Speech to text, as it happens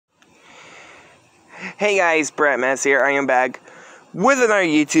Hey guys, Brett Mess here. I am back with another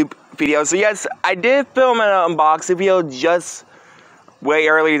YouTube video. So yes, I did film an unboxing video just way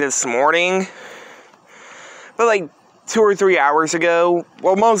early this morning, but like 2 or 3 hours ago.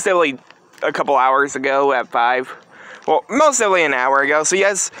 Well, most definitely a couple hours ago at 5. Well, most definitely an hour ago. So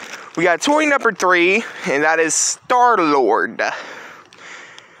yes, we got toy number 3, and that is Star-Lord.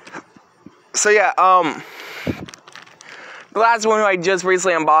 So yeah, the last one I just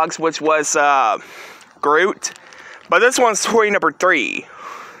recently unboxed, which was Groot, but this one's toy number 3,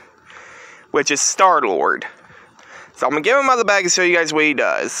 which is Star-Lord. So I'm gonna give him out of the bag and show you guys what he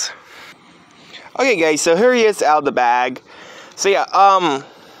does. Okay guys, so here he is out of the bag. So yeah, I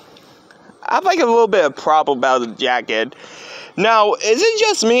have like a little bit of problem about the jacket. Now, is it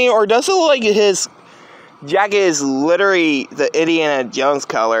just me, or does it look like his jacket is literally the Indiana Jones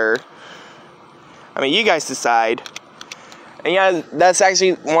color? I mean, you guys decide. And yeah, that's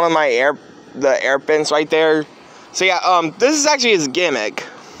actually one of my air pins right there. So yeah, this is actually his gimmick.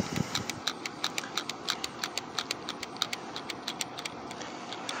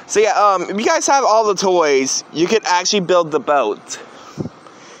 So yeah, if you guys have all the toys, you could actually build the boat.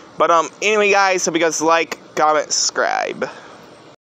 But anyway guys, hope you guys like, comment, subscribe.